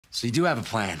So you do have a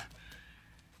plan.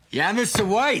 Yeah, Mr.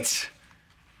 White.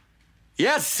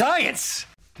 Yes, science.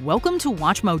 Welcome to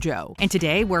WatchMojo, and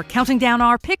today we're counting down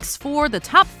our picks for the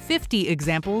top 50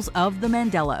 examples of the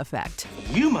Mandela Effect.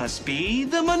 You must be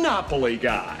the Monopoly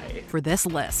guy. For this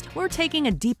list, we're taking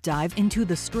a deep dive into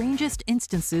the strangest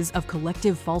instances of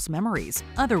collective false memories,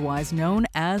 otherwise known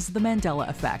as the Mandela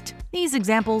Effect. These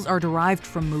examples are derived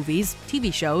from movies,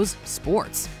 TV shows,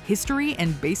 sports, history,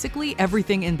 and basically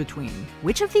everything in between.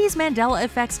 Which of these Mandela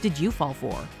effects did you fall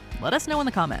for? Let us know in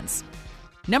the comments.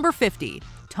 Number 50.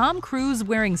 Tom Cruise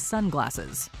wearing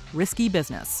sunglasses. Risky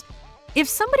business. If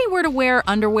somebody were to wear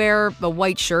underwear, a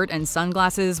white shirt, and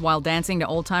sunglasses while dancing to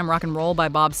Old Time Rock and Roll by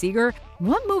Bob Seger,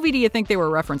 what movie do you think they were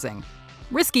referencing?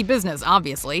 Risky Business,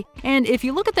 obviously. And if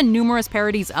you look at the numerous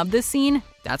parodies of this scene,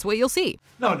 that's what you'll see.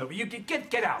 No, you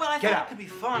get out. Well, I get thought out. it could be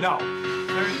fun. No.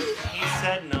 He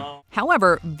said no.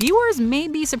 However, viewers may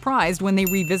be surprised when they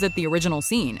revisit the original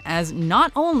scene, as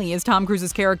not only is Tom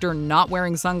Cruise's character not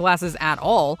wearing sunglasses at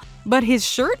all, but his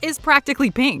shirt is practically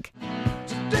pink.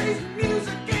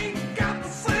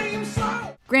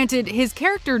 Granted, his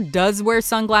character does wear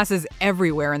sunglasses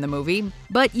everywhere in the movie,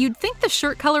 but you'd think the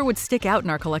shirt color would stick out in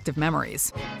our collective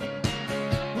memories.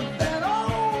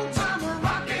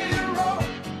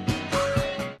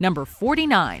 Number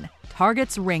 49.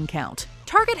 Target's ring count.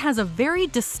 Target has a very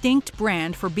distinct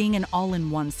brand for being an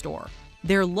all-in-one store.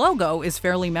 Their logo is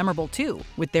fairly memorable too,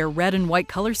 with their red and white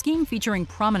color scheme featuring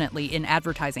prominently in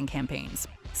advertising campaigns.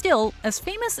 Still, as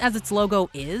famous as its logo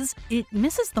is, it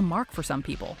misses the mark for some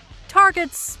people.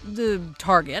 Target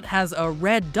has a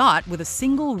red dot with a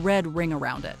single red ring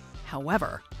around it.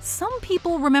 However, some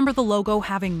people remember the logo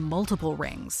having multiple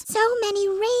rings. So many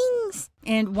rings!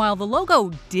 And while the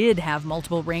logo did have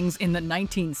multiple rings in the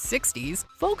 1960s,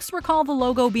 folks recall the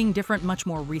logo being different much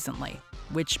more recently.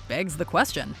 Which begs the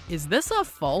question, is this a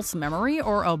false memory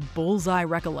or a bullseye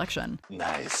recollection?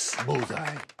 Nice.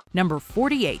 Bullseye. Number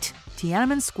 48.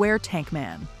 Tiananmen Square Tank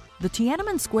Man. The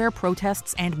Tiananmen Square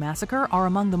protests and massacre are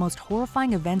among the most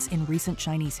horrifying events in recent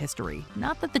Chinese history.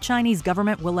 Not that the Chinese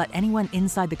government will let anyone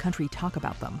inside the country talk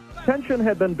about them. Tension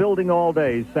had been building all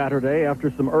day Saturday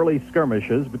after some early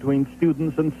skirmishes between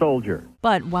students and soldiers.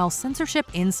 But while censorship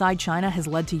inside China has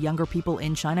led to younger people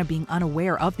in China being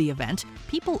unaware of the event,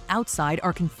 people outside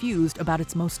are confused about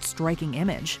its most striking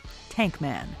image, Tank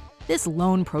Man. This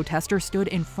lone protester stood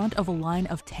in front of a line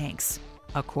of tanks.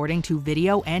 According to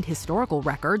video and historical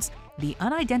records, the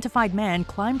unidentified man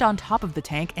climbed on top of the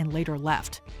tank and later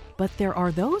left. But there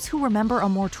are those who remember a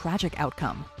more tragic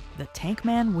outcome. The tank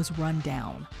man was run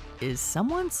down. Is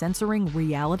someone censoring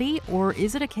reality, or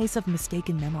is it a case of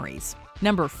mistaken memories?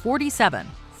 Number 47.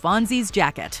 Fonzie's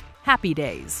Jacket. Happy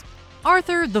Days.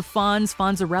 Arthur the Fonz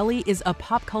Fonzarelli is a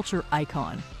pop culture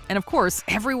icon. And of course,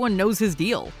 everyone knows his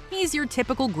deal. He's your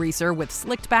typical greaser with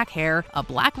slicked back hair, a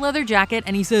black leather jacket,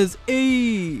 and he says,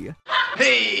 "Hey!"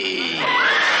 Hey!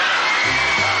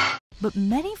 But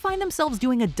many find themselves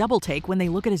doing a double take when they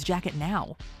look at his jacket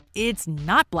now. It's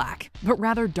not black, but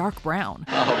rather dark brown.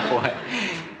 Oh boy,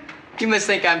 you must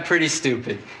think I'm pretty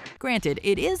stupid. Granted,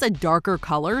 it is a darker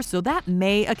color, so that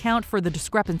may account for the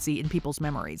discrepancy in people's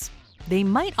memories. They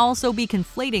might also be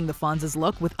conflating the Fonz's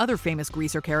look with other famous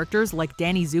greaser characters like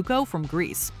Danny Zuko from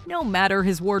Grease. No matter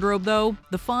his wardrobe though,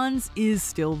 the Fonz is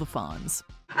still the Fonz.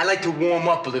 I like to warm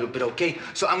up a little bit, okay?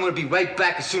 So I'm gonna be right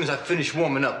back as soon as I finish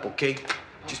warming up, okay?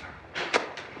 Just...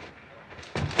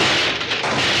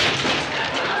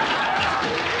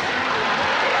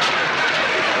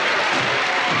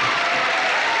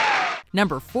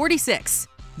 Number 46.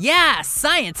 Yeah,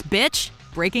 science, bitch!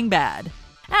 Breaking Bad.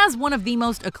 As one of the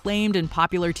most acclaimed and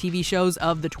popular TV shows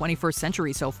of the 21st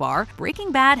century so far,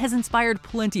 Breaking Bad has inspired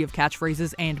plenty of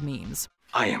catchphrases and memes.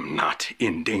 I am not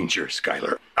in danger,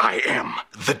 Skylar. I am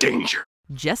the danger.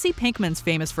 Jesse Pinkman's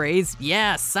famous phrase,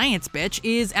 "Yeah, science, bitch,"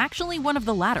 is actually one of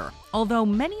the latter, although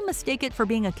many mistake it for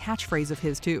being a catchphrase of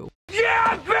his too.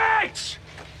 Yeah, bitch!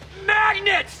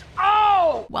 Magnets!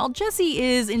 Oh! While Jesse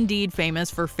is indeed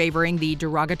famous for favoring the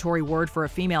derogatory word for a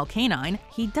female canine,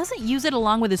 he doesn't use it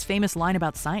along with his famous line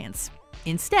about science.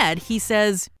 Instead, he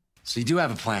says, So you do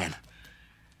have a plan.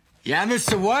 Yeah,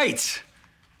 Mr. White.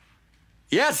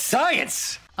 Yes,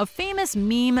 science. A famous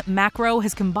meme macro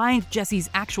has combined Jesse's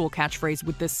actual catchphrase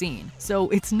with this scene, so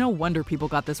it's no wonder people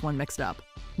got this one mixed up.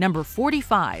 Number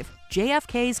 45.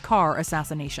 JFK's car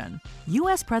assassination.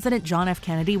 U.S. President John F.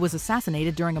 Kennedy was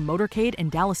assassinated during a motorcade in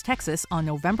Dallas, Texas on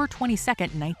November 22,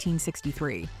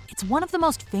 1963. It's one of the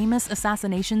most famous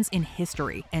assassinations in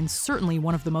history, and certainly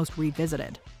one of the most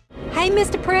revisited. Hey,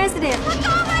 Mr. President! Look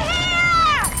over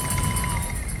here!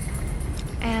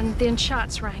 And then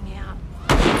shots rang out.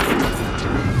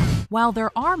 While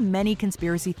there are many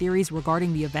conspiracy theories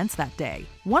regarding the events that day,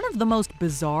 one of the most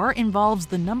bizarre involves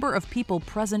the number of people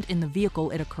present in the vehicle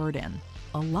it occurred in.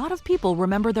 A lot of people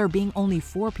remember there being only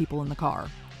 4 people in the car.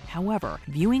 However,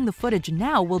 viewing the footage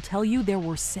now will tell you there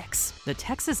were 6. The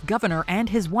Texas governor and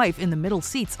his wife in the middle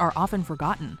seats are often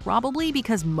forgotten, probably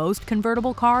because most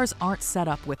convertible cars aren't set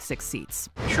up with 6 seats.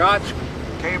 Shots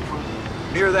came from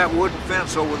near that wooden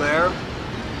fence over there,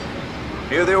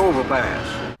 near the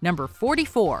overpass. Number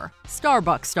 44,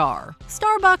 Starbucks star.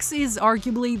 Starbucks is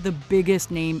arguably the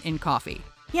biggest name in coffee.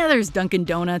 Yeah, there's Dunkin'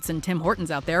 Donuts and Tim Hortons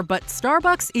out there, but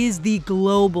Starbucks is the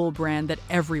global brand that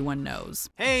everyone knows.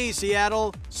 Hey,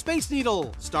 Seattle, Space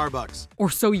Needle, Starbucks.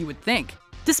 Or so you would think.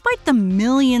 Despite the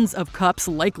millions of cups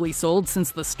likely sold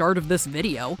since the start of this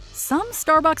video, some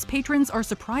Starbucks patrons are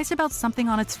surprised about something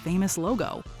on its famous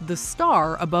logo, the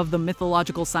star above the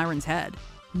mythological siren's head.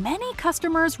 Many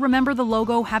customers remember the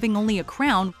logo having only a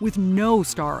crown with no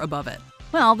star above it.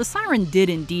 Well, the siren did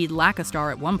indeed lack a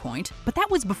star at one point, but that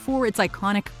was before its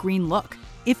iconic green look.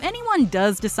 If anyone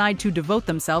does decide to devote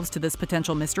themselves to this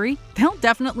potential mystery, they'll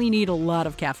definitely need a lot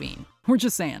of caffeine. We're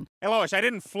just saying. Hey Lois, I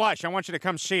didn't flush. I want you to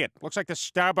come see it. Looks like the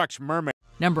Starbucks mermaid.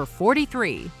 Number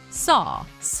 43, Saw.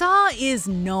 Saw is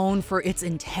known for its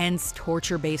intense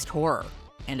torture-based horror.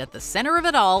 And at the center of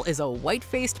it all is a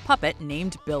white-faced puppet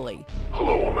named Billy.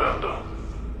 Hello, Amanda.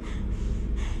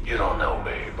 You don't know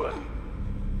me, but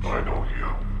I know you.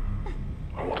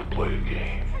 I want to play a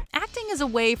game. Acting as a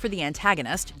way for the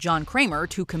antagonist, John Kramer,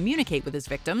 to communicate with his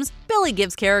victims, Billy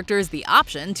gives characters the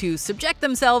option to subject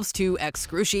themselves to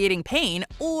excruciating pain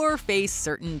or face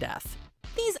certain death.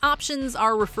 These options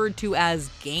are referred to as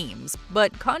games,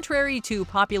 but contrary to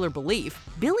popular belief,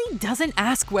 Billy doesn't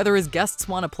ask whether his guests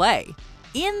want to play.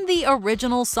 In the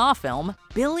original Saw film,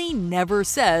 Billy never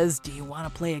says, "Do you want to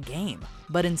play a game?"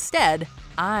 But instead,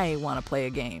 "I want to play a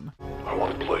game." I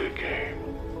want to play a game.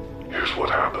 Here's what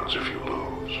happens if you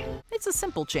lose. It's a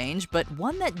simple change, but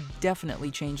one that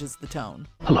definitely changes the tone.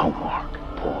 Hello, Mark,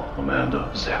 Paul, Amanda,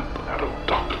 Zep. Hello,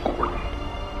 Dr. Gordon.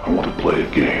 I want to play a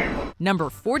game. Number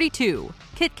 42,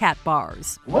 Kit Kat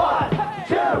bars. 1,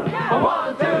 2,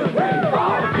 1, 2, 3,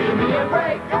 4. Give me a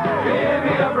break. Give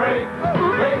me a break.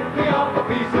 Break me off a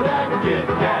piece of that Kit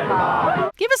Kat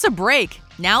bar. Give us a break.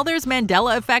 Now there's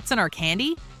Mandela effects in our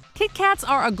candy? Kit Kats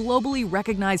are a globally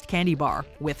recognized candy bar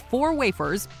with 4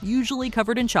 wafers, usually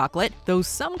covered in chocolate, though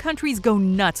some countries go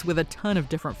nuts with a ton of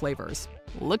different flavors.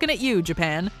 Looking at you,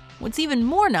 Japan. What's even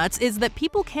more nuts is that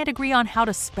people can't agree on how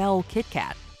to spell Kit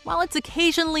Kat. While it's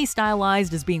occasionally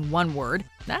stylized as being one word,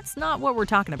 that's not what we're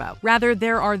talking about. Rather,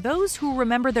 there are those who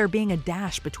remember there being a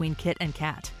dash between Kit and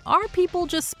Kat. Are people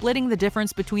just splitting the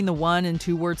difference between the 1- and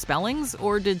 2-word spellings,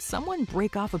 or did someone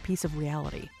break off a piece of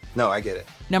reality? No, I get it.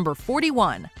 Number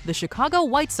 41, the Chicago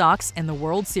White Sox and the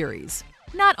World Series.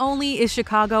 Not only is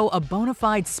Chicago a bona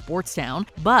fide sports town,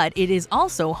 but it is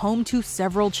also home to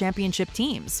several championship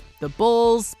teams. The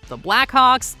Bulls, the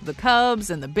Blackhawks, the Cubs,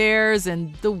 and the Bears,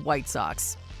 and the White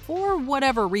Sox. For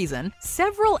whatever reason,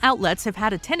 several outlets have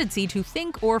had a tendency to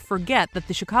think or forget that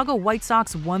the Chicago White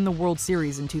Sox won the World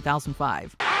Series in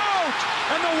 2005. Out!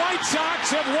 And the White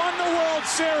Sox have won the World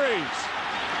Series.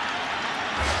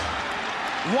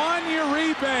 Juan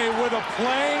Uribe with a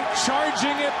play,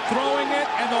 charging it, throwing it,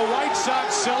 and the White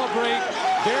Sox celebrate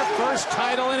their first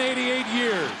title in 88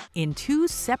 years. In 2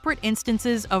 separate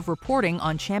instances of reporting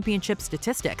on championship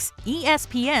statistics,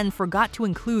 ESPN forgot to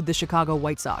include the Chicago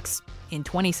White Sox. In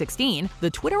 2016, the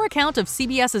Twitter account of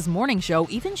CBS's morning show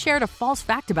even shared a false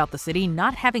fact about the city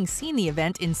not having seen the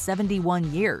event in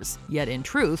 71 years. Yet in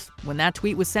truth, when that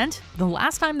tweet was sent, the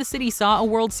last time the city saw a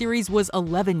World Series was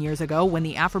 11 years ago when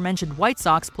the aforementioned White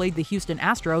Sox played the Houston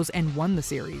Astros and won the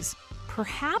series.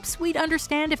 Perhaps we'd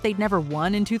understand if they'd never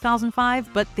won in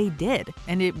 2005, but they did,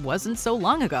 and it wasn't so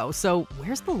long ago, so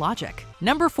where's the logic?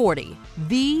 Number 40,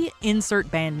 the insert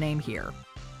band name here.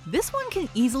 This one can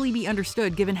easily be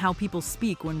understood given how people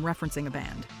speak when referencing a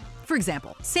band. For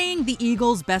example, saying the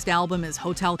Eagles' best album is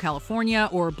Hotel California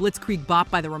or Blitzkrieg Bop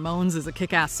by the Ramones is a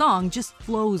kick-ass song just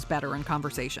flows better in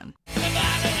conversation.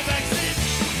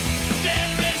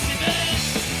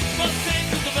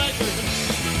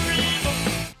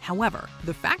 However,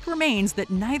 the fact remains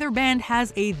that neither band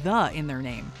has a "the" in their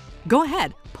name. Go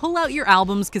ahead, pull out your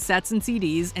albums, cassettes, and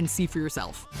CDs and see for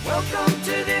yourself. Welcome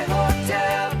to the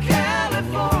Hotel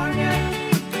California.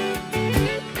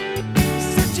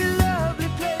 Such a lovely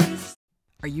place.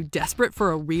 Are you desperate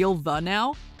for a real "the"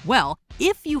 now? Well,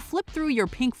 if you flip through your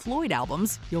Pink Floyd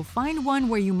albums, you'll find one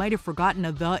where you might have forgotten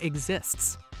a "the"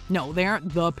 exists. No, they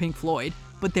aren't the Pink Floyd,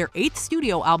 but their 8th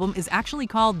studio album is actually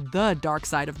called The Dark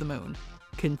Side of the Moon.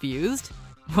 Confused?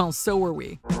 Well, so were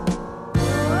we.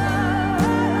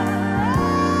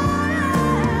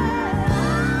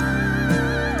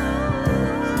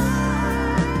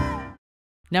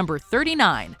 Number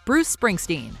 39. Bruce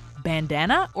Springsteen.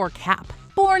 Bandana or Cap?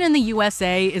 Born in the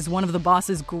USA is one of the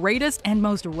boss's greatest and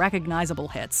most recognizable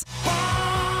hits.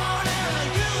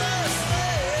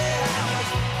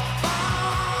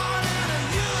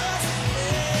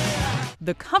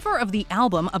 The cover of the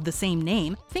album of the same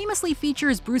name famously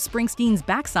features Bruce Springsteen's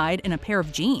backside in a pair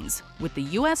of jeans, with the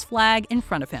US flag in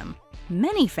front of him.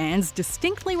 Many fans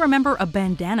distinctly remember a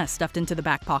bandana stuffed into the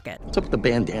back pocket. What's up with the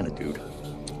bandana, dude?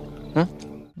 Huh?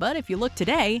 But if you look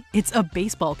today, it's a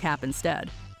baseball cap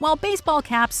instead. While baseball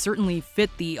caps certainly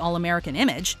fit the all-American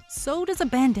image, so does a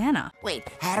bandana. Wait,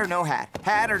 hat or no hat?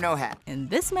 Hat or no hat? And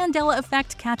this Mandela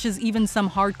Effect catches even some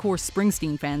hardcore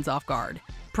Springsteen fans off guard.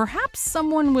 Perhaps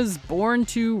someone was born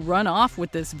to run off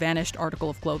with this vanished article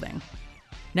of clothing.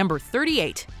 Number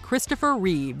 38. Christopher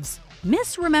Reeves.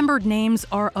 Misremembered names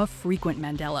are a frequent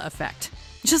Mandela Effect.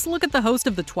 Just look at the host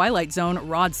of The Twilight Zone,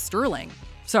 Rod Serling.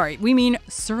 Sorry, we mean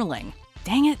Serling.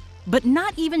 Dang it. But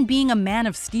not even being a Man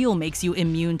of Steel makes you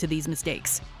immune to these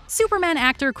mistakes. Superman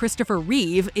actor Christopher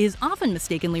Reeve is often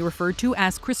mistakenly referred to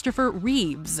as Christopher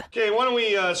Reeves. Okay, why don't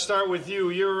we start with you?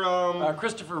 You're,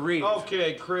 Christopher Reeves.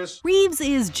 Okay, Chris. Reeves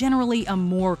is generally a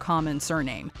more common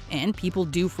surname, and people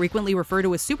do frequently refer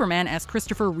to a Superman as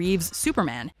Christopher Reeves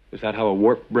Superman. Is that how a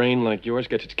warped brain like yours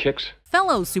gets its kicks?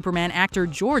 Fellow Superman actor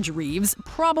George Reeves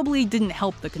probably didn't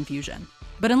help the confusion.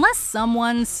 But unless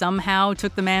someone somehow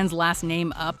took the man's last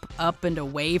name up, and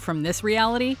away from this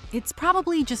reality, it's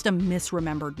probably just a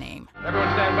misremembered name. Everyone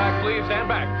stand back, please. Stand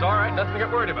back. It's all right. Nothing to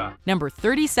get worried about. Number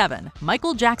 37.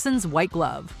 Michael Jackson's White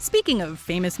Glove. Speaking of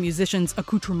famous musicians'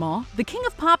 accoutrements, the king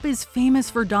of pop is famous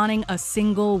for donning a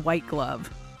single white glove.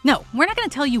 No, we're not going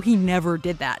to tell you he never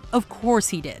did that. Of course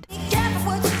he did.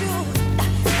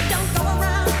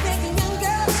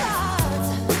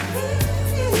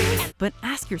 But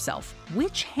ask yourself,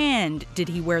 which hand did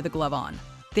he wear the glove on?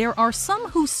 There are some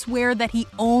who swear that he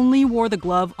only wore the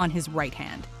glove on his right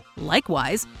hand.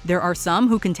 Likewise, there are some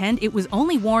who contend it was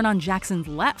only worn on Jackson's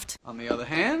left. On the other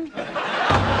hand?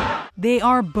 They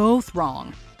are both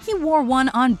wrong. He wore one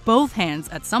on both hands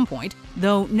at some point,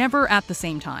 though never at the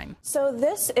same time. So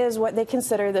this is what they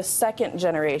consider the second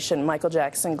generation Michael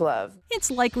Jackson glove.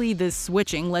 It's likely this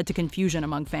switching led to confusion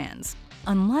among fans.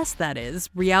 Unless, that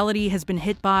is, reality has been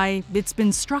it's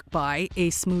been struck by a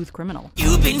smooth criminal.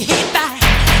 You've been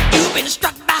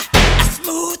struck by a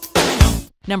smooth criminal.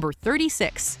 Number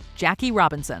 36. Jackie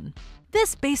Robinson.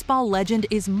 This baseball legend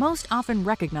is most often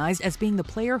recognized as being the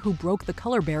player who broke the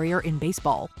color barrier in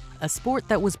baseball, a sport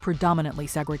that was predominantly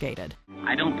segregated.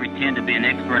 I don't pretend to be an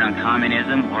expert on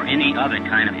communism or any other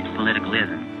kind of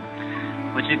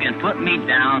politicalism, but you can put me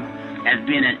down as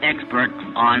being an expert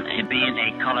on being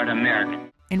a colored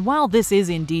American. And while this is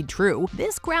indeed true,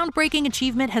 this groundbreaking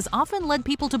achievement has often led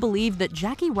people to believe that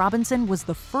Jackie Robinson was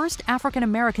the first African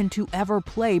American to ever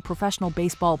play professional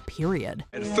baseball, period.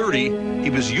 At 30,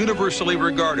 he was universally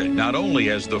regarded not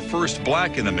only as the first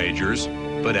black in the majors,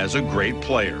 but as a great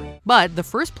player. But the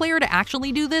first player to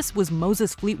actually do this was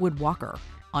Moses Fleetwood Walker.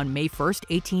 On May 1st,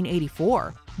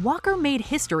 1884, Walker made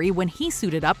history when he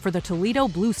suited up for the Toledo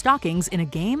Blue Stockings in a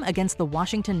game against the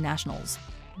Washington Nationals.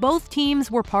 Both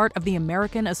teams were part of the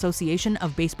American Association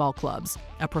of Baseball Clubs,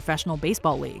 a professional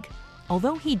baseball league.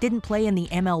 Although he didn't play in the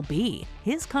MLB,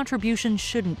 his contribution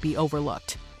shouldn't be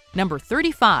overlooked. Number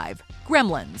 35.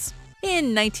 Gremlins.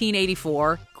 In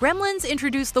 1984, Gremlins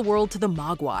introduced the world to the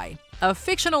Mogwai, a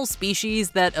fictional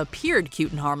species that appeared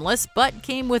cute and harmless, but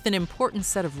came with an important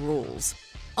set of rules.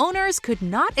 Owners could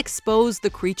not expose the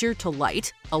creature to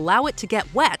light, allow it to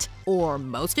get wet, or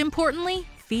most importantly,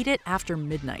 feed it after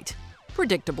midnight.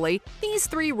 Predictably, these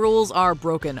three rules are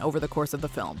broken over the course of the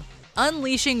film,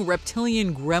 unleashing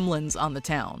reptilian gremlins on the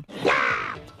town.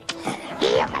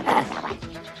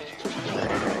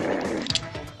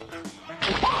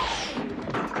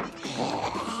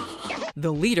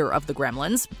 The leader of the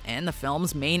gremlins, and the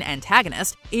film's main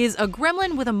antagonist, is a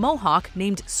gremlin with a mohawk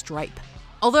named Stripe.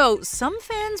 Although some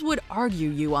fans would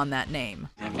argue you on that name.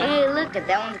 Hey, look, that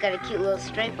one's got a cute little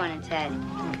stripe on its head.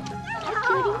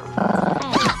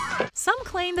 Some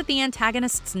claim that the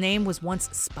antagonist's name was once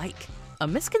Spike, a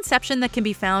misconception that can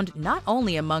be found not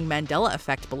only among Mandela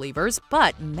Effect believers,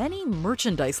 but many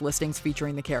merchandise listings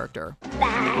featuring the character.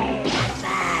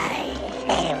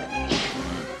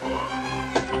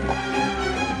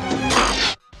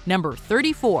 Number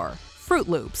 34. Fruit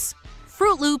Loops.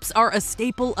 Fruit Loops are a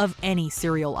staple of any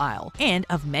cereal aisle, and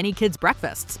of many kids'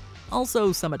 breakfasts.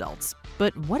 Also some adults.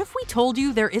 But what if we told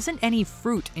you there isn't any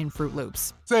fruit in Fruit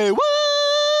Loops? Say what?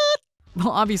 Well,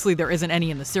 obviously there isn't any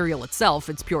in the cereal itself,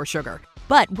 it's pure sugar.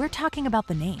 But we're talking about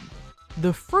the name.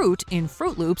 The fruit in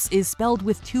Fruit Loops is spelled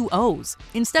with 2 O's,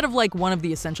 instead of like one of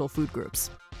the essential food groups.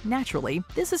 Naturally,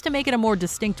 this is to make it a more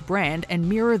distinct brand and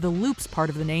mirror the Loops part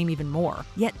of the name even more.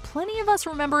 Yet plenty of us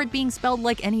remember it being spelled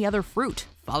like any other fruit.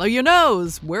 Follow your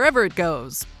nose, wherever it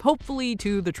goes, hopefully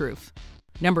to the truth.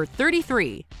 Number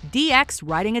 33, DX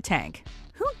riding a tank.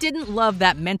 Who didn't love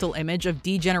that mental image of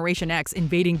D-Generation X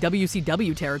invading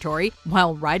WCW territory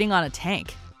while riding on a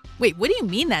tank? Wait, what do you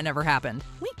mean that never happened?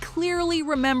 We clearly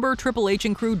remember Triple H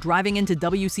and crew driving into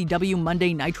WCW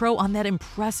Monday Nitro on that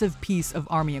impressive piece of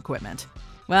army equipment.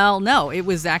 Well, no, it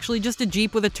was actually just a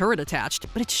Jeep with a turret attached,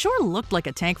 but it sure looked like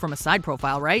a tank from a side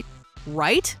profile, right?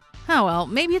 Right? Oh well,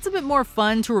 maybe it's a bit more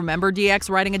fun to remember DX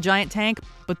riding a giant tank,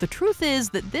 but the truth is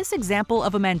that this example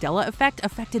of a Mandela Effect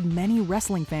affected many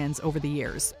wrestling fans over the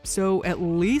years, so at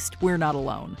least we're not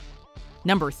alone.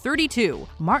 Number 32,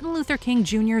 Martin Luther King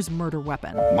Jr.'s murder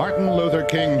weapon. Martin Luther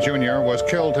King Jr. was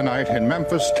killed tonight in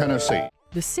Memphis, Tennessee.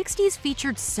 The 60s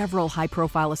featured several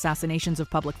high-profile assassinations of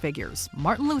public figures.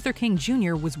 Martin Luther King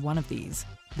Jr. was one of these.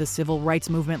 The civil rights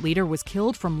movement leader was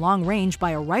killed from long range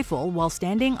by a rifle while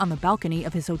standing on the balcony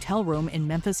of his hotel room in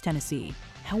Memphis, Tennessee.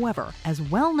 However, as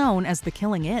well known as the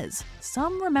killing is,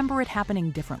 some remember it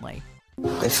happening differently.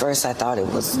 At first I thought it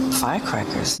was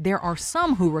firecrackers. There are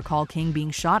some who recall King being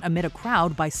shot amid a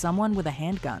crowd by someone with a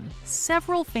handgun.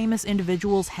 Several famous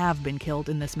individuals have been killed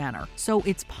in this manner, so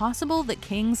it's possible that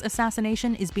King's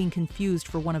assassination is being confused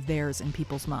for one of theirs in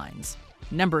people's minds.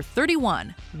 Number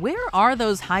 31. Where are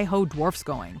those hi-ho dwarfs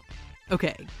going?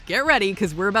 Okay, get ready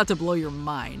because we're about to blow your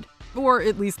mind. Or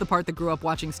at least the part that grew up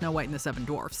watching Snow White and the Seven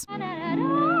Dwarfs.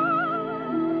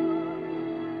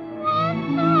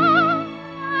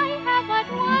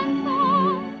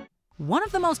 One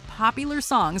of the most popular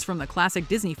songs from the classic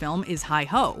Disney film is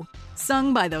Hi-Ho,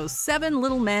 sung by those 7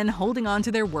 little men holding on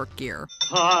to their work gear.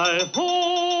 Hi-ho!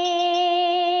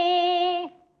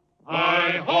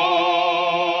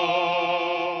 Hi-ho!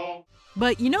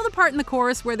 But you know the part in the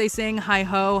chorus where they sing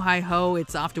hi-ho,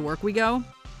 it's off to work we go?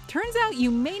 Turns out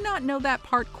you may not know that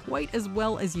part quite as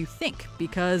well as you think,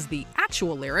 because the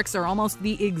actual lyrics are almost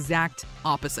the exact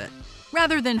opposite.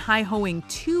 Rather than hi-hoing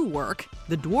to work,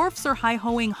 the dwarfs are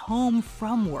hi-hoing home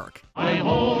from work.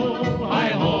 Hi-ho,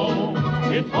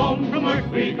 hi-ho, it's home from work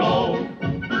we go.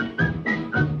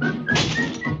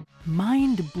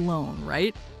 Mind blown,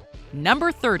 right?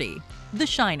 Number 30, The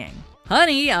Shining.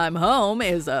 Honey, I'm home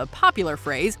is a popular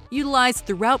phrase utilized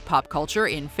throughout pop culture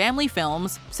in family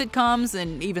films, sitcoms,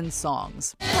 and even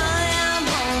songs.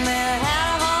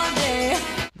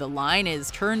 The line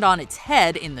is turned on its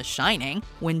head in The Shining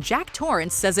when Jack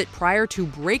Torrance says it prior to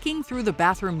breaking through the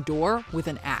bathroom door with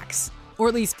an axe. Or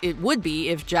at least it would be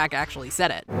if Jack actually said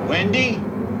it. Wendy,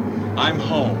 I'm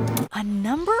home. A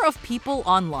number of people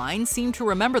online seem to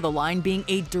remember the line being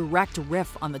a direct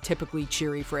riff on the typically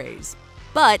cheery phrase.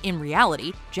 But in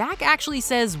reality, Jack actually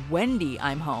says Wendy,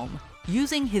 I'm home,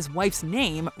 using his wife's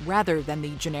name rather than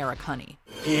the generic honey.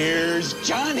 Here's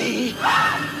Johnny.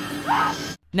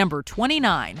 Number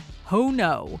 29, Ho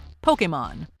No,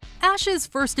 Pokemon. Ash's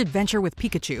first adventure with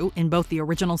Pikachu, in both the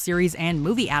original series and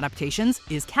movie adaptations,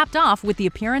 is capped off with the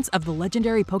appearance of the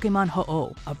legendary Pokemon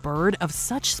Ho-Oh, a bird of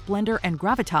such splendor and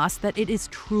gravitas that it is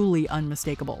truly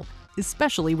unmistakable,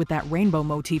 especially with that rainbow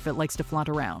motif it likes to flaunt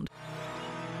around.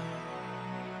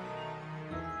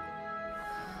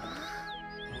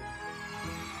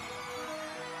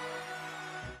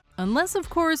 Unless, of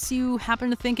course, you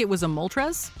happen to think it was a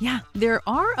Moltres. Yeah, there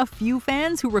are a few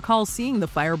fans who recall seeing the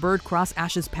Firebird cross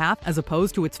Ash's path as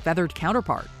opposed to its feathered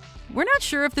counterpart. We're not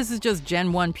sure if this is just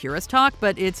Gen 1 purist talk,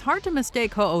 but it's hard to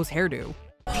mistake Ho-Oh's hairdo.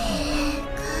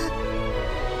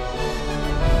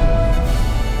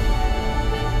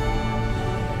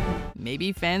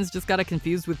 Maybe fans just got it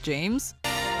confused with James?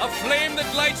 A flame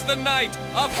that lights the night,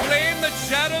 a flame that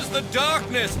shadows the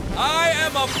darkness. I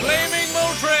am a flaming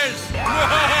Moltres!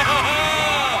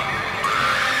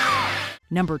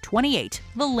 Number 28,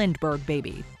 the Lindbergh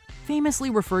baby.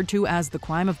 Famously referred to as the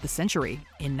crime of the century,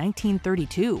 in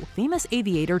 1932, famous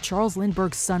aviator Charles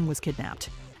Lindbergh's son was kidnapped.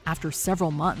 After several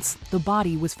months, the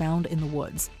body was found in the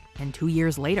woods, and 2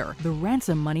 years later, the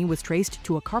ransom money was traced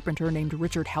to a carpenter named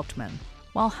Richard Hauptmann.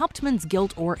 While Hauptmann's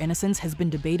guilt or innocence has been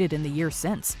debated in the years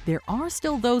since, there are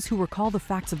still those who recall the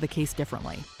facts of the case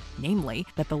differently. Namely,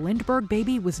 that the Lindbergh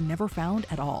baby was never found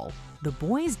at all. The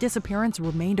boy's disappearance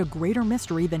remained a greater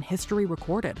mystery than history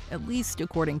recorded, at least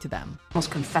according to them.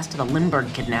 Almost confessed to the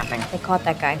Lindbergh kidnapping. They caught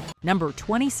that guy. Number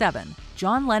 27,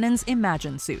 John Lennon's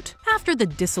Imagine suit. After the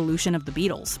dissolution of the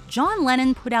Beatles, John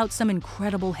Lennon put out some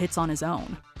incredible hits on his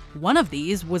own. One of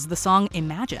these was the song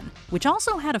Imagine, which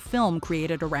also had a film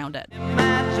created around it.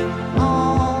 Imagine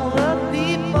all the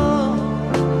people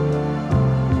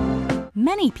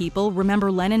Many people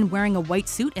remember Lennon wearing a white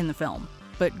suit in the film,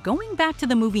 but going back to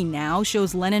the movie now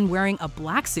shows Lennon wearing a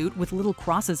black suit with little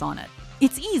crosses on it.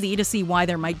 It's easy to see why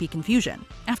there might be confusion.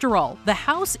 After all, the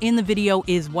house in the video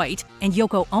is white, and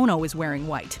Yoko Ono is wearing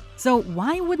white. So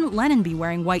why wouldn't Lennon be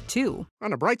wearing white too? On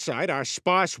the bright side, our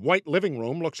sparse white living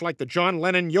room looks like the John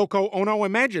Lennon-Yoko Ono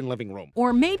Imagine living room.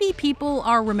 Or maybe people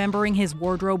are remembering his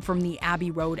wardrobe from the Abbey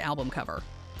Road album cover.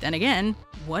 Then again,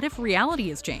 what if reality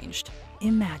has changed?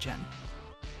 Imagine.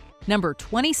 Number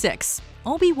 26.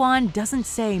 Obi-Wan doesn't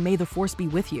say "May the Force be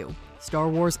with you." Star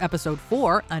Wars Episode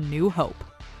 4: A New Hope.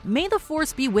 May the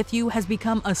Force be with you has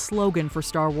become a slogan for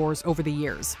Star Wars over the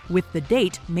years, with the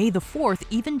date May the 4th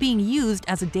even being used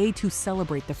as a day to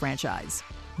celebrate the franchise.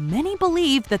 Many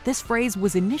believe that this phrase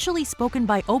was initially spoken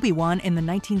by Obi-Wan in the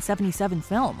 1977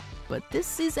 film, but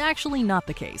this is actually not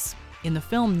the case. In the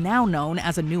film now known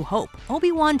as A New Hope,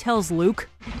 Obi-Wan tells Luke,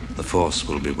 "The Force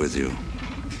will be with you,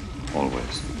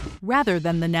 always," rather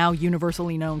than the now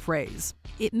universally known phrase.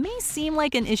 It may seem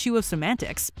like an issue of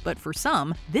semantics, but for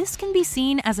some, this can be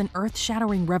seen as an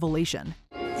earth-shattering revelation.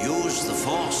 "Use the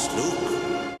Force,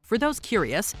 Luke." For those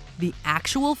curious, the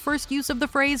actual first use of the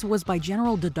phrase was by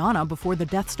General Bandana before the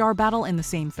Death Star battle in the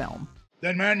same film.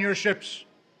 "Then man your ships,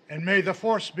 and may the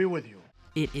Force be with you."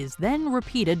 It is then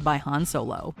repeated by Han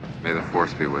Solo. "May the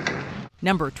Force be with you."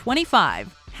 Number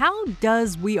 25. How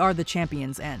does We Are the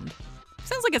Champions end?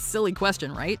 Sounds like a silly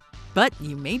question, right? But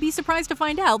you may be surprised to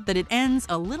find out that it ends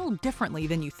a little differently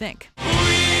than you think.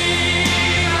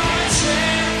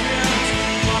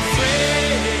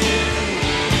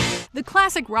 The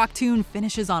classic rock tune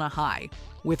finishes on a high,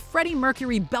 with Freddie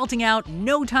Mercury belting out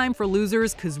 "No Time for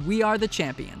Losers, 'cause we are the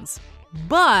champions."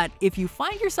 But if you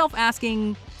find yourself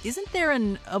asking, isn't there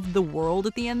an "of the world"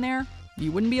 at the end there?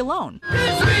 You wouldn't be alone.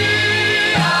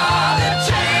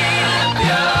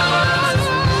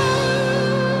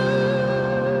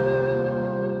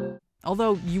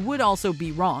 Although you would also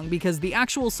be wrong, because the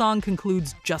actual song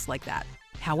concludes just like that.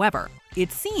 However,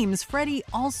 it seems Freddie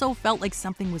also felt like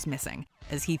something was missing,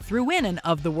 as he threw in an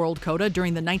 "of the world" coda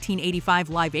during the 1985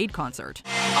 Live Aid concert.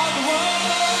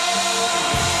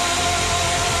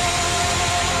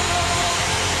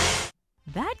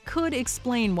 That could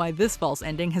explain why this false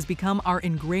ending has become our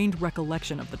ingrained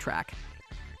recollection of the track.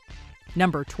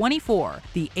 Number 24.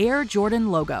 The Air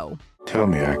Jordan logo. "Tell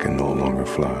me I can no longer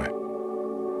fly.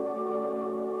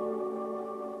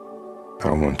 I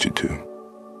want you to."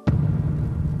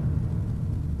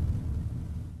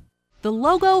 The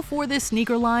logo for this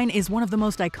sneaker line is one of the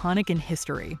most iconic in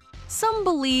history. Some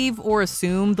believe or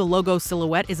assume the logo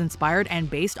silhouette is inspired and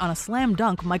based on a slam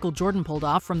dunk Michael Jordan pulled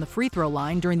off from the free throw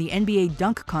line during the NBA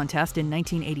dunk contest in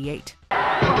 1988.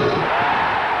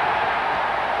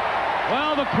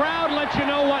 Well, the crowd lets you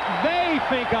know what they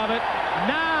think of it.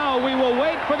 Now we will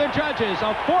wait for the judges.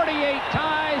 A 48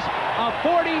 ties, a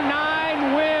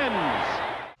 49 wins.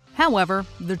 However,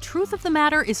 the truth of the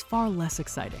matter is far less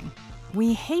exciting.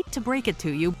 We hate to break it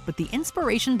to you, but the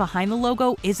inspiration behind the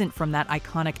logo isn't from that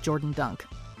iconic Jordan dunk.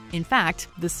 In fact,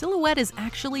 the silhouette is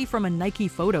actually from a Nike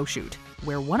photo shoot,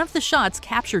 where one of the shots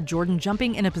captured Jordan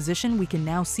jumping in a position we can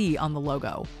now see on the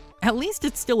logo. At least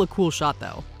it's still a cool shot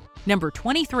though. Number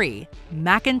 23.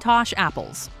 Macintosh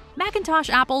apples. Macintosh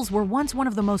apples were once one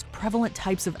of the most prevalent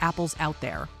types of apples out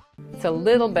there. It's a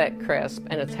little bit crisp,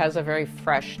 and it has a very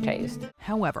fresh taste.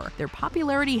 However, their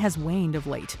popularity has waned of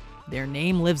late. Their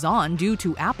name lives on due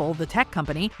to Apple, the tech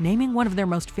company, naming one of their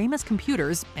most famous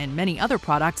computers and many other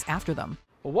products after them.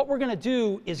 Well, what we're going to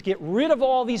do is get rid of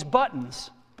all these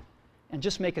buttons and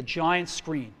just make a giant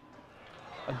screen.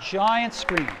 A giant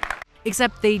screen.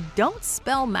 Except they don't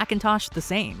spell Macintosh the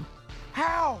same.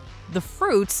 How? The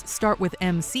fruits start with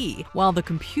MC, while the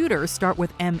computers start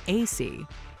with MAC.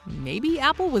 Maybe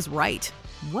Apple was right.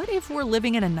 What if we're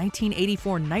living in a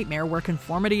 1984 nightmare where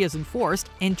conformity is enforced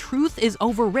and truth is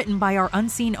overwritten by our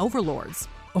unseen overlords?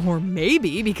 Or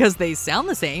maybe because they sound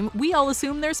the same, we all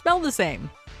assume they're spelled the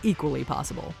same. Equally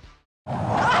possible. We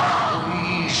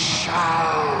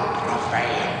shall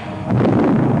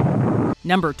prevail.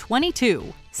 Number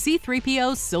 22.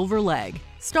 C-3PO's Silver Leg.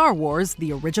 Star Wars: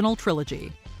 The Original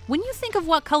Trilogy. When you think of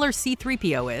what color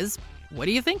C-3PO is, what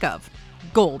do you think of?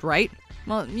 Gold, right?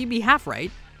 Well, you'd be half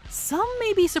right. Some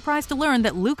may be surprised to learn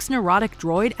that Luke's neurotic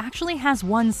droid actually has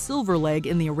one silver leg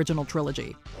in the original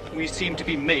trilogy. We seem to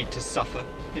be made to suffer.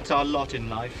 It's our lot in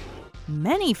life.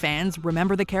 Many fans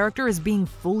remember the character as being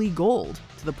fully gold,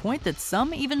 to the point that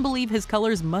some even believe his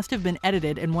colors must have been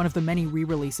edited in one of the many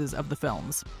re-releases of the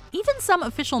films. Even some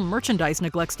official merchandise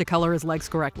neglects to color his legs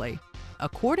correctly.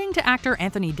 According to actor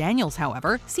Anthony Daniels,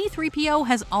 however, C-3PO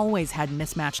has always had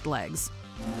mismatched legs.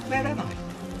 Where am I?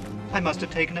 I must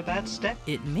have taken a bad step.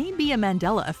 It may be a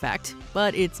Mandela effect,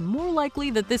 but it's more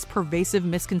likely that this pervasive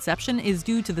misconception is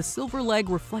due to the silver leg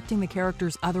reflecting the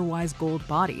character's otherwise gold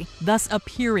body, thus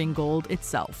appearing gold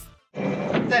itself.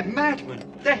 They're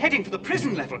madmen. They're heading for the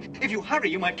prison level. If you hurry,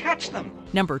 you might catch them.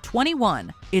 Number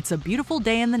 21. It's a Beautiful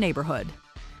Day in the Neighborhood.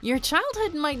 Your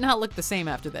childhood might not look the same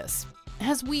after this.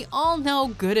 As we all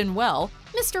know good and well,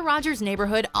 Mr. Rogers'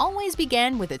 Neighborhood always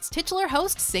began with its titular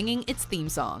host singing its theme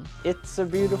song. It's a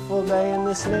beautiful day in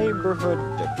this neighborhood,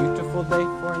 a beautiful day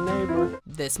for a neighbor.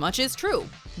 This much is true,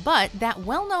 but that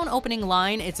well-known opening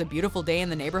line, "It's a beautiful day in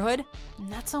the neighborhood,"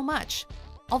 not so much.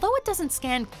 Although it doesn't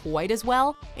scan quite as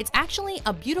well, it's actually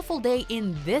a beautiful day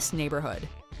in this neighborhood.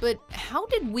 But how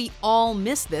did we all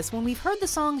miss this when we've heard the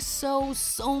song so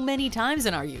many times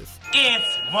in our youth?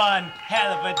 It's one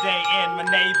hell of a day in my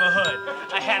neighborhood.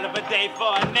 A hell of a day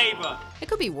for a neighbor. It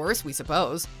could be worse, we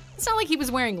suppose. It's not like he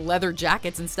was wearing leather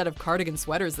jackets instead of cardigan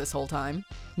sweaters this whole time.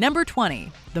 Number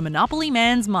 20. The Monopoly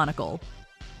Man's Monocle.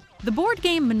 The board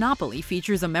game Monopoly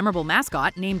features a memorable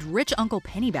mascot named Rich Uncle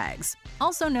Pennybags,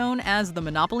 also known as the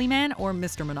Monopoly Man or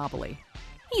Mr. Monopoly.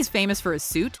 He's famous for his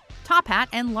suit, top hat,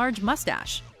 and large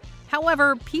mustache.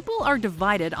 However, people are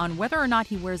divided on whether or not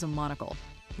he wears a monocle.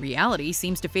 Reality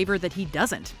seems to favor that he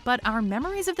doesn't, but our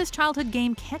memories of this childhood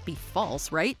game can't be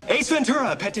false, right? Ace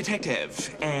Ventura, pet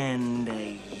detective. And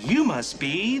you must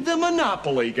be the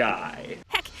Monopoly guy.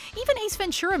 Heck, even Ace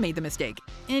Ventura made the mistake,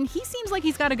 and he seems like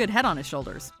he's got a good head on his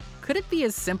shoulders. Could it be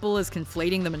as simple as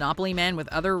conflating the Monopoly Man with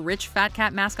other rich fat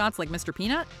cat mascots like Mr.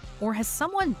 Peanut? Or has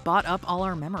someone bought up all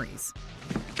our memories?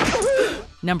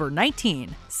 Number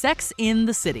 19. Sex in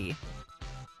the City.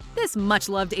 This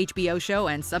much-loved HBO show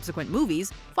and subsequent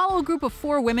movies follow a group of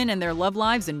 4 women and their love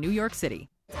lives in New York City.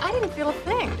 I didn't feel a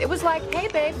thing. It was like, hey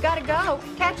babe, gotta go,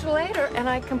 catch you later, and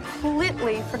I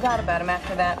completely forgot about him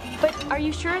after that. But are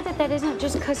you sure that that isn't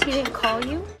just because he didn't call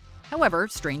you? However,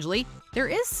 strangely, there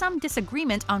is some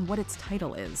disagreement on what its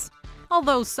title is.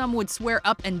 Although some would swear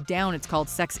up and down it's called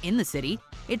Sex in the City,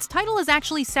 its title is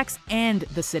actually Sex and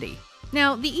the City.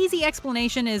 Now, the easy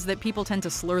explanation is that people tend to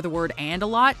slur the word "and" a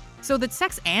lot, so that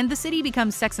Sex and the City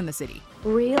becomes Sex in the City.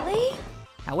 Really?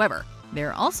 However,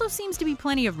 there also seems to be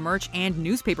plenty of merch and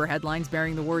newspaper headlines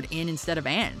bearing the word "in" instead of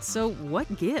 "and", so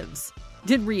what gives?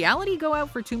 Did reality go out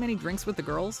for too many drinks with the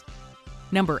girls?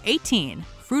 Number 18.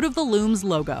 Fruit of the Loom's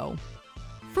logo.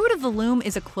 Fruit of the Loom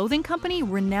is a clothing company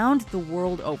renowned the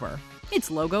world over. Its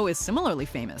logo is similarly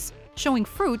famous, showing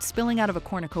fruit spilling out of a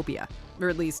cornucopia. Or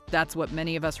at least that's what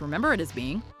many of us remember it as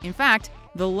being. In fact,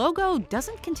 the logo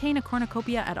doesn't contain a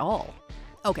cornucopia at all.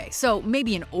 Okay, so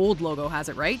maybe an old logo has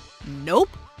it, right? Nope!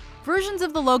 Versions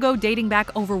of the logo dating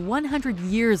back over 100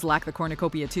 years lack the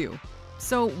cornucopia too.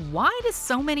 So why do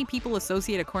so many people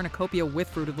associate a cornucopia with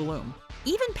Fruit of the Loom?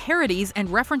 Even parodies and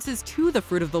references to the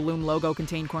Fruit of the Loom logo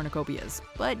contain cornucopias,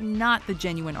 but not the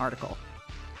genuine article.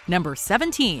 Number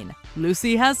 17.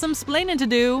 Lucy Has Some Splainin' to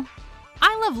Do.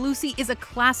 I Love Lucy is a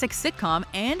classic sitcom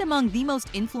and among the most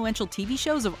influential TV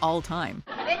shows of all time.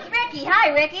 It's Ricky. Hi,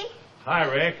 Ricky. Hi,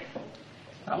 Rick.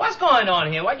 What's going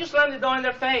on here? Why'd you slam the door in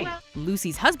their face?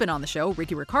 Lucy's husband on the show,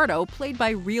 Ricky Ricardo, played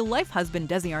by real-life husband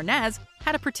Desi Arnaz,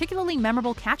 had a particularly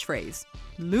memorable catchphrase.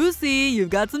 Lucy, you've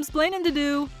got some splainin' to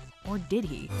do. Or did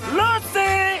he?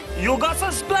 Lucy, you got some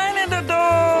splaining to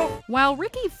do! While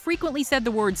Ricky frequently said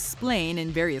the word splain in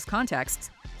various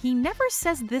contexts, he never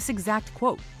says this exact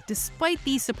quote, despite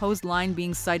the supposed line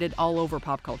being cited all over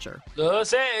pop culture.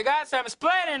 Lucy, you got some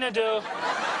splaining to do.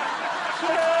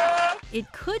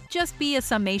 It could just be a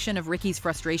summation of Ricky's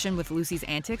frustration with Lucy's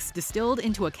antics distilled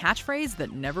into a catchphrase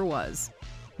that never was.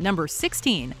 Number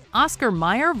 16. Oscar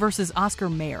Mayer versus Oscar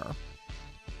Mayer.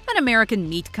 An American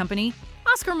meat company,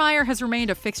 Oscar Mayer has remained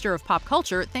a fixture of pop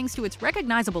culture thanks to its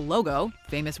recognizable logo,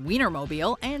 famous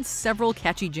Wienermobile, and several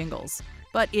catchy jingles.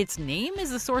 But its name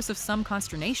is a source of some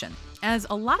consternation, as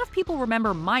a lot of people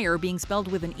remember Mayer being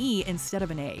spelled with an E instead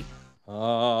of an A.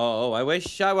 Oh, I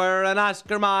wish I were an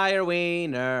Oscar Mayer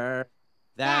wiener.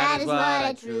 That is what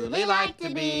I truly like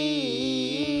to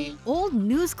be. Old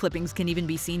news clippings can even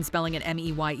be seen spelling it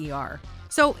M-E-Y-E-R.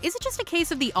 So is it just a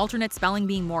case of the alternate spelling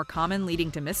being more common,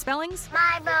 leading to misspellings?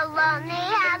 My baloney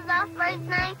has a first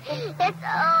name, it's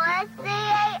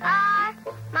O-S-C-A-R.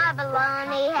 My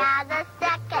baloney has a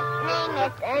second name,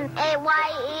 it's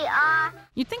M-A-Y-E-R.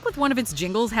 You'd think with one of its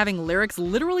jingles having lyrics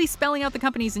literally spelling out the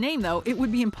company's name, though, it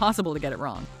would be impossible to get it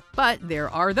wrong. But there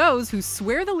are those who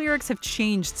swear the lyrics have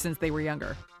changed since they were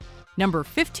younger. Number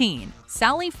 15.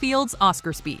 Sally Field's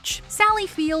Oscar speech. Sally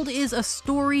Field is a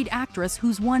storied actress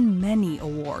who's won many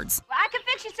awards. Well, I can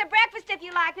fix you some breakfast if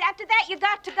you like. After that, you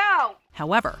got to go.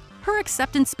 However, her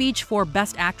acceptance speech for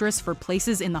Best Actress for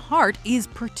Places in the Heart is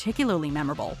particularly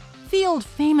memorable. Field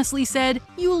famously said,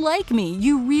 "You like me,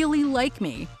 you really like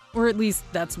me." Or at least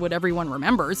that's what everyone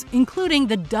remembers, including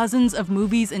the dozens of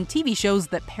movies and TV shows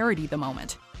that parody the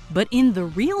moment. But in the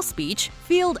real speech,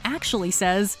 Field actually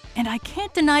says, "And I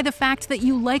can't deny the fact that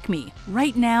you like me.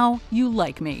 Right now, you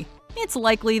like me." It's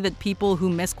likely that people who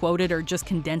misquoted are just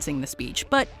condensing the speech,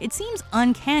 but it seems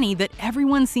uncanny that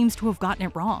everyone seems to have gotten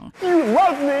it wrong. You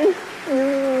love me!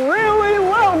 You really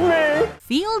love me!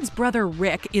 Field's brother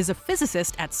Rick is a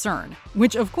physicist at CERN,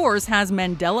 which of course has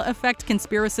Mandela Effect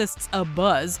conspiracists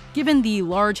abuzz, given the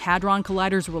Large Hadron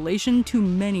Collider's relation to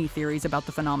many theories about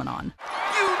the phenomenon.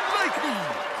 You like me!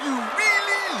 You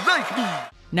really like me!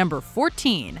 Number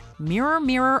 14, Mirror,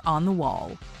 Mirror on the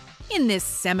Wall. In this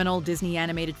seminal Disney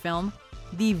animated film,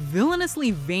 the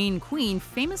villainously vain queen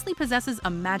famously possesses a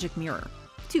magic mirror.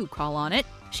 To call on it,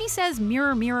 she says,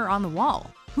 "Mirror, mirror on the wall,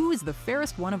 who is the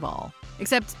fairest one of all?"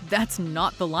 Except that's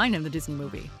not the line in the Disney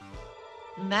movie.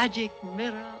 Magic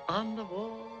mirror on the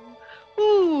wall,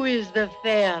 who is the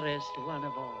fairest one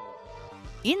of all?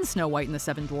 In Snow White and the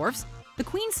Seven Dwarfs, the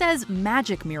queen says,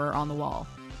 "Magic mirror on the wall."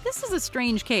 This is a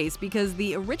strange case because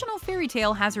the original fairy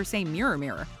tale has her say mirror,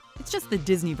 mirror. It's just the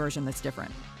Disney version that's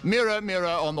different. Mirror, mirror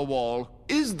on the wall,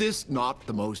 is this not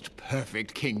the most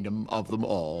perfect kingdom of them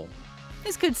all?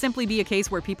 This could simply be a case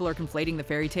where people are conflating the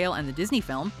fairy tale and the Disney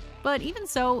film, but even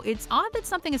so, it's odd that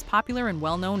something as popular and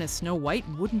well-known as Snow White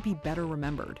wouldn't be better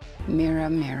remembered. Mirror,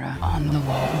 mirror on the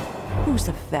wall, who's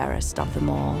the fairest of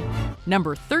them all?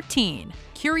 Number 13,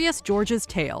 Curious George's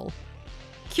Tale.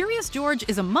 Curious George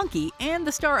is a monkey and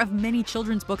the star of many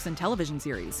children's books and television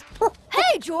series.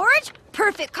 Hey, George!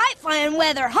 Perfect kite flying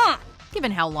weather, huh?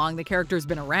 Given how long the character's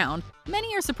been around,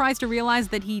 many are surprised to realize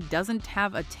that he doesn't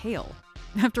have a tail.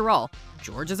 After all,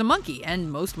 George is a monkey,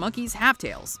 and most monkeys have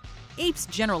tails. Apes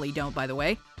generally don't, by the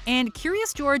way, and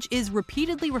Curious George is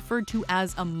repeatedly referred to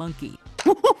as a monkey.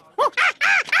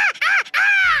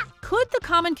 Could the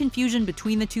common confusion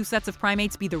between the two sets of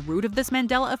primates be the root of this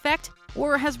Mandela effect?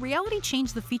 Or has reality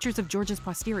changed the features of George's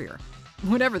posterior?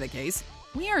 Whatever the case,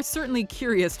 we are certainly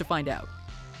curious to find out.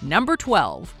 Number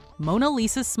 12, Mona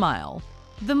Lisa's Smile.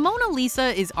 The Mona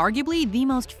Lisa is arguably the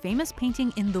most famous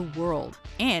painting in the world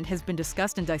and has been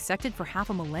discussed and dissected for half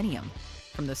a millennium.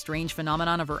 From the strange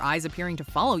phenomenon of her eyes appearing to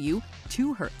follow you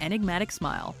to her enigmatic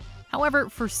smile. However,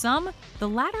 for some, the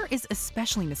latter is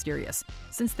especially mysterious,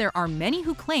 since there are many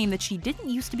who claim that she didn't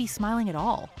used to be smiling at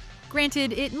all.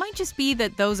 Granted, it might just be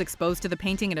that those exposed to the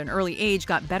painting at an early age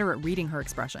got better at reading her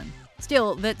expression.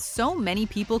 Still, that so many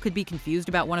people could be confused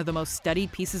about one of the most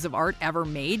studied pieces of art ever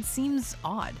made seems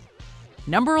odd.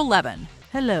 Number 11,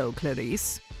 Hello,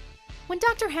 Clarice. When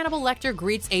Dr. Hannibal Lecter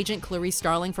greets Agent Clarice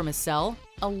Starling from his cell,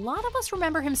 a lot of us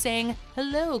remember him saying,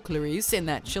 "Hello, Clarice," in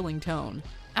that chilling tone.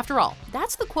 After all,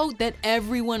 that's the quote that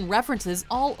everyone references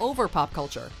all over pop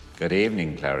culture. Good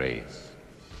evening, Clarice.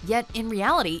 Yet, in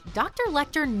reality, Dr.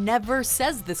 Lecter never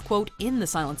says this quote in The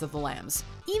Silence of the Lambs,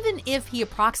 even if he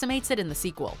approximates it in the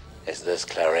sequel. Is this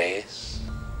Clarice?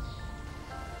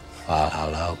 Well,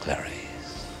 hello,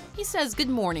 Clarice. He says good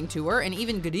morning to her and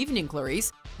even good evening,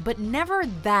 Clarice, but never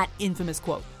that infamous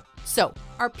quote. So,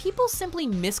 are people simply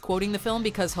misquoting the film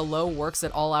because hello works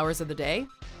at all hours of the day?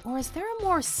 Or is there a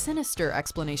more sinister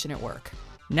explanation at work?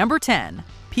 Number 10,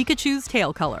 Pikachu's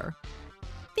tail color.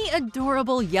 The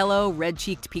adorable yellow,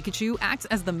 red-cheeked Pikachu acts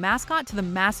as the mascot to the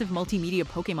massive multimedia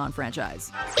Pokemon franchise.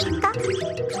 Pika,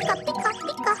 pika, pika,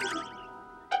 pika.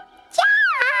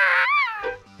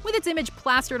 With its image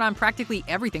plastered on practically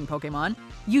everything Pokemon,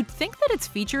 you'd think that its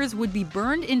features would be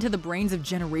burned into the brains of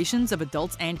generations of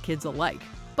adults and kids alike.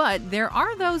 But there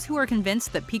are those who are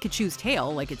convinced that Pikachu's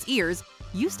tail, like its ears,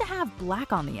 used to have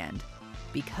black on the end.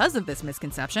 Because of this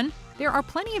misconception, there are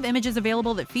plenty of images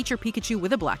available that feature Pikachu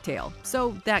with a black tail,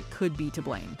 so that could be to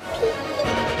blame.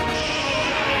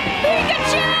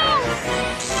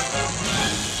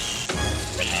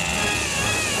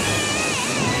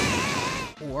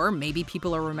 Or maybe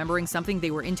people are remembering something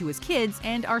they were into as kids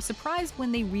and are surprised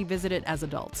when they revisit it as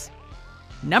adults.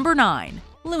 Number 9,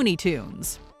 Looney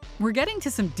Tunes. We're getting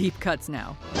to some deep cuts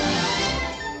now.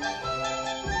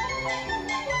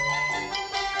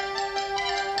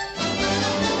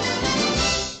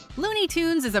 Looney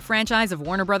Tunes is a franchise of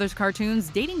Warner Brothers cartoons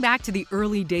dating back to the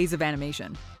early days of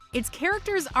animation. Its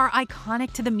characters are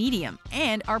iconic to the medium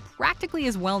and are practically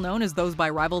as well known as those by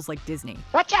rivals like Disney.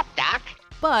 What's up, Doc?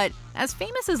 But as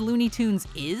famous as Looney Tunes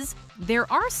is,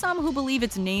 there are some who believe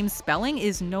its name's spelling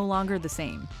is no longer the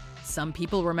same. Some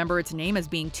people remember its name as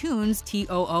being Toons,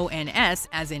 T-O-O-N-S,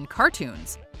 as in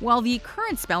cartoons, while the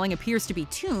current spelling appears to be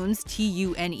Tunes,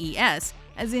 T-U-N-E-S,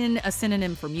 as in a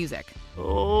synonym for music.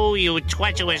 Oh, you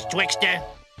treacherous trickster.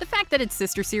 The fact that its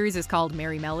sister series is called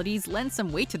Merry Melodies lends some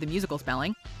weight to the musical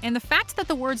spelling, and the fact that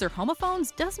the words are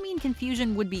homophones does mean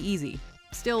confusion would be easy.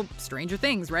 Still, stranger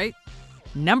things, right?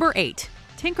 Number 8.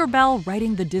 Tinkerbell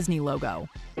writing the Disney logo.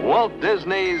 Walt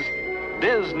Disney's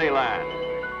Disneyland.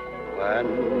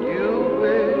 When you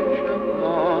wish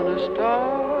upon a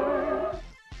star.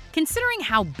 Considering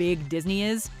how big Disney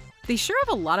is, they sure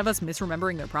have a lot of us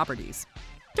misremembering their properties.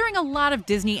 During a lot of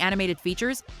Disney animated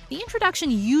features, the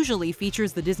introduction usually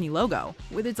features the Disney logo,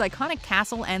 with its iconic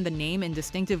castle and the name in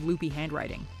distinctive loopy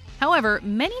handwriting. However,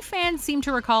 many fans seem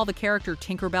to recall the character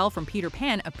Tinkerbell from Peter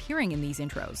Pan appearing in these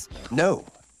intros. No.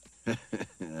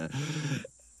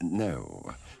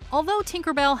 No. Although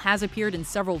Tinkerbell has appeared in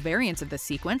several variants of this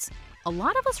sequence, a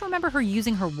lot of us remember her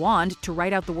using her wand to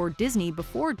write out the word Disney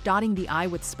before dotting the I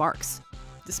with sparks.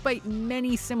 Despite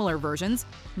many similar versions,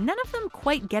 none of them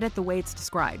quite get it the way it's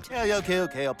described. Yeah,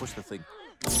 okay, I'll push the thing.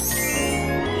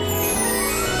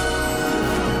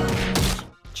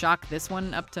 Chalk this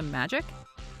one up to magic?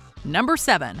 Number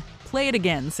 7. Play it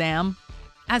again, Sam.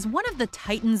 As one of the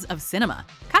titans of cinema,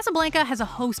 Casablanca has a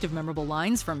host of memorable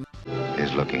lines from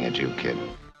He's looking at you, kid.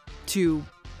 to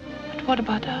But what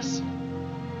about us?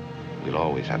 We'll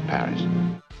always have Paris.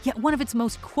 Yet one of its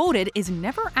most quoted is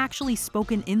never actually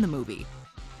spoken in the movie.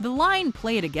 The line,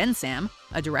 "Play it again, Sam,"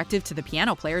 a directive to the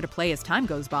piano player to play as time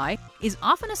goes by, is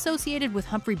often associated with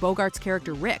Humphrey Bogart's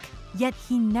character Rick, yet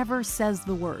he never says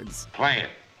the words. Play it.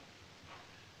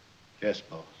 Yes,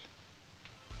 boss.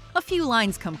 A few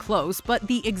lines come close, but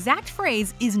the exact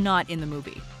phrase is not in the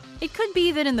movie. It could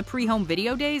be that in the pre-home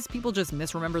video days, people just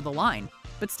misremember the line.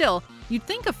 But still, you'd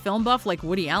think a film buff like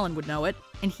Woody Allen would know it,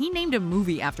 and he named a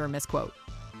movie after a misquote.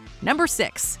 Number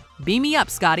 6. Beam me up,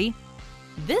 Scotty.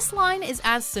 This line is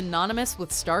as synonymous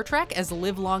with Star Trek as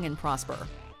Live Long and Prosper.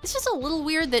 It's just a little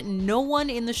weird that no one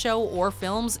in the show or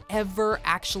films ever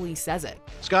actually says it.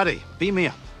 Scotty, beam me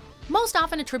up. Most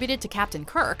often attributed to Captain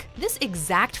Kirk, this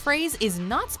exact phrase is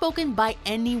not spoken by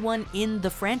anyone in the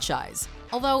franchise.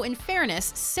 Although, in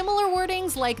fairness, similar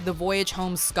wordings like "The voyage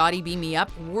home, Scotty, beam me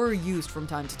up" were used from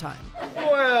time to time.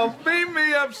 Well, beam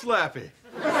me up, Slappy.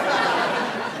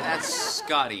 That's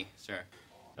Scotty, sir.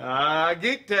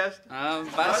 Geek test.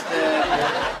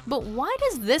 Busted. But why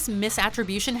does this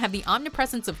misattribution have the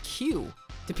omnipresence of Q?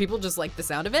 Do people just like the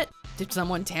sound of it? Did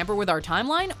someone tamper with our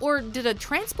timeline? Or did a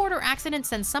transporter accident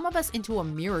send some of us into a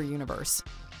mirror universe?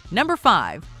 Number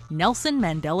 5. Nelson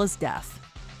Mandela's death.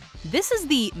 This is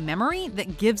the memory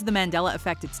that gives the Mandela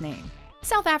Effect its name.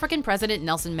 South African President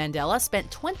Nelson Mandela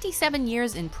spent 27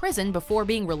 years in prison before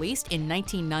being released in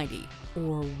 1990.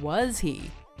 Or was he?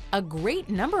 A great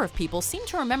number of people seem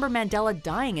to remember Mandela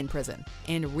dying in prison,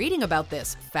 and reading about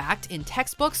this fact in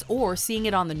textbooks or seeing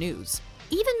it on the news.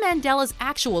 Even Mandela's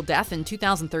actual death in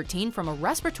 2013 from a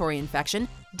respiratory infection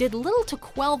did little to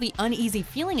quell the uneasy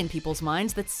feeling in people's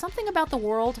minds that something about the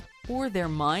world or their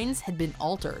minds had been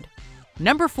altered.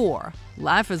 Number 4.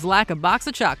 Life is like a box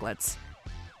of chocolates.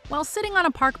 While sitting on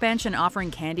a park bench and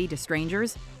offering candy to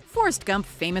strangers, Forrest Gump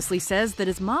famously says that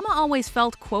his mama always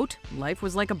felt, quote, life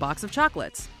was like a box of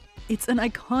chocolates. It's an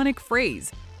iconic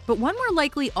phrase, but one we're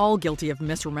likely all guilty of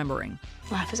misremembering.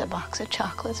 Life is a box of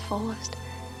chocolates, Forrest.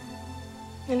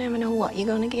 You never know what you're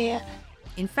gonna get.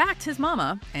 In fact, his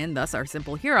mama, and thus our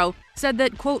simple hero, said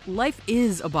that, quote, life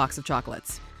is a box of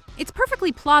chocolates. It's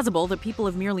perfectly plausible that people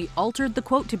have merely altered the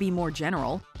quote to be more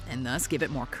general, and thus give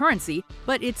it more currency,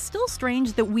 but it's still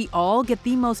strange that we all get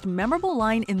the most memorable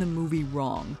line in the movie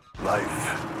wrong.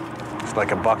 Life is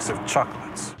like a box of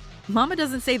chocolates. Mama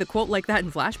doesn't say the quote like that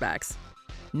in flashbacks.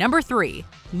 Number 3.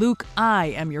 Luke, I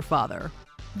am your father.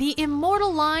 The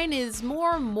immortal line is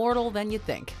more mortal than you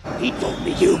think. He told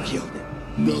me you killed him.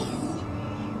 No,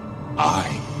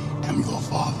 I am your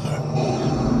father.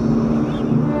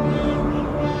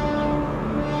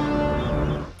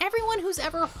 Everyone who's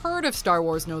ever heard of Star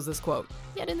Wars knows this quote.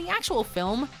 Yet in the actual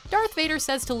film, Darth Vader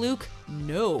says to Luke,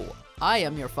 no, I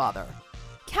am your father.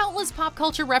 Countless pop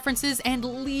culture references and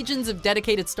legions of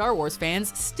dedicated Star Wars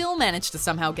fans still manage to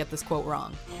somehow get this quote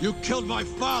wrong. You killed my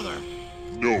father.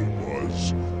 No,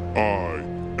 Buzz. I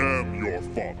am your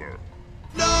father.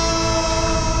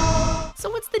 So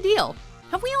what's the deal?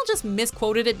 Have we all just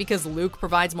misquoted it because Luke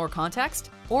provides more context?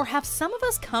 Or have some of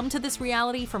us come to this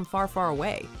reality from far, far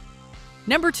away?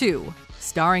 Number 2.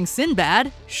 Starring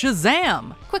Sinbad,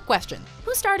 Shazam! Quick question.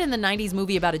 Who starred in the 90s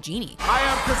movie about a genie? I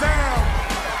am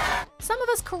Kazam! Some of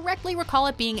us correctly recall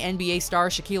it being NBA star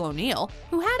Shaquille O'Neal,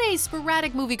 who had a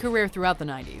sporadic movie career throughout the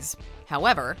 90s.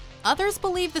 However, others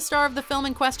believe the star of the film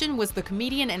in question was the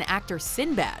comedian and actor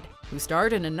Sinbad, who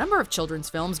starred in a number of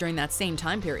children's films during that same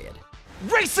time period.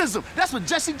 Racism! That's what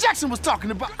Jesse Jackson was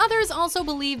talking about! Others also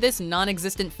believe this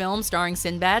non-existent film starring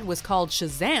Sinbad was called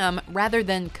Shazam rather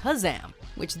than Kazam,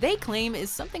 which they claim is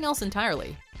something else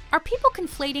entirely. Are people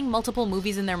conflating multiple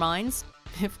movies in their minds?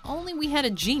 If only we had a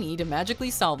genie to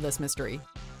magically solve this mystery.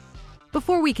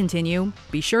 Before we continue,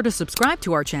 be sure to subscribe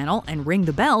to our channel and ring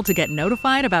the bell to get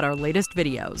notified about our latest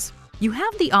videos. You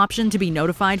have the option to be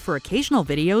notified for occasional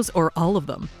videos or all of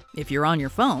them. If you're on your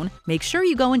phone, make sure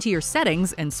you go into your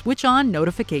settings and switch on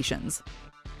notifications.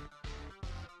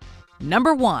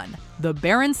 Number 1. The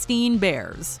Berenstain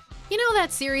Bears. You know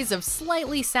that series of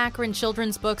slightly saccharine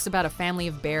children's books about a family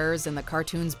of bears and the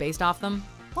cartoons based off them?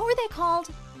 What were they called?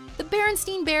 The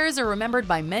Berenstain Bears are remembered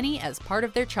by many as part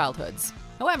of their childhoods.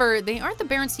 However, they aren't the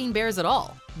Berenstain Bears at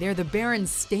all. They're the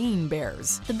Berenstain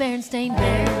Bears. The Berenstain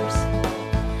Bears.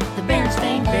 The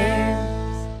Berenstain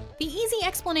Bears. The easy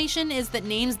explanation is that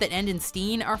names that end in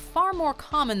Steen are far more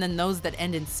common than those that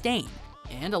end in Stain.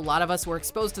 And a lot of us were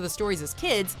exposed to the stories as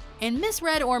kids and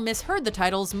misread or misheard the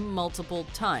titles multiple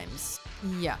times.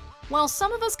 Yeah. While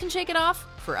some of us can shake it off,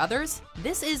 for others,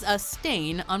 this is a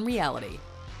stain on reality.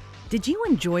 Did you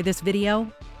enjoy this video?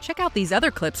 Check out these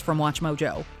other clips from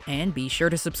WatchMojo, and be sure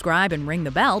to subscribe and ring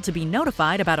the bell to be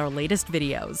notified about our latest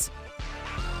videos.